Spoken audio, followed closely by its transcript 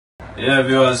Yeah,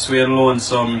 viewers, we're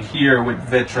Lonesome here with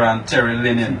veteran Terry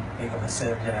Linen.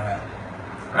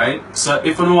 Right? So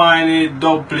if you want any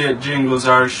dub plate jingles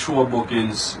or show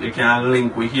bookings, you can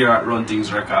link with here at Run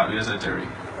Things Record. Yes, Terry.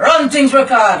 Run Things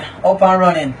Record, up and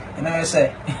running. You know what I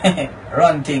say?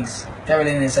 Run Things. Terry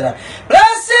Linen said that.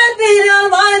 Blessed be the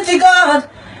Almighty God,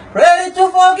 ready to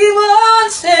forgive all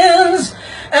sins.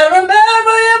 And remember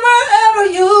wherever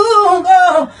you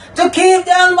go, to keep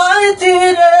the Almighty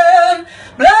within.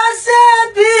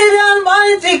 Blessed be the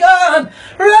Almighty God,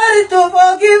 ready to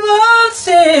forgive all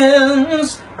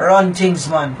sins. Run Things,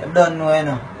 man. You don't know, you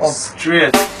know. Up.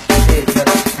 Straight.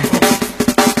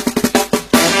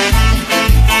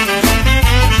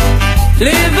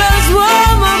 Live as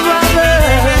one, my brother.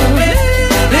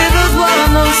 Live as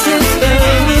one, my sister.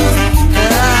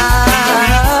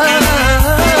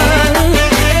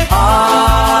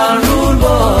 All rude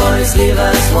boys, live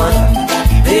as one.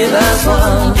 Live as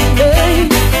one. Hey.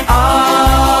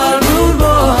 All rude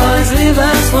boys, live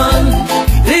as one.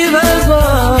 Live as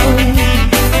one.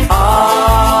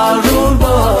 All rude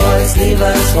boys, live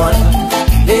as one.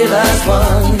 Live as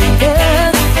one.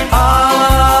 Yes.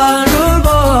 All rude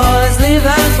boys, live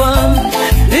as one.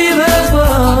 Live as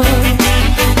one.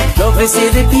 Love to see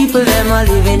the people them are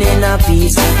living in a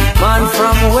peace. Man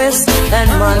from west and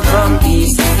man from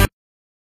east.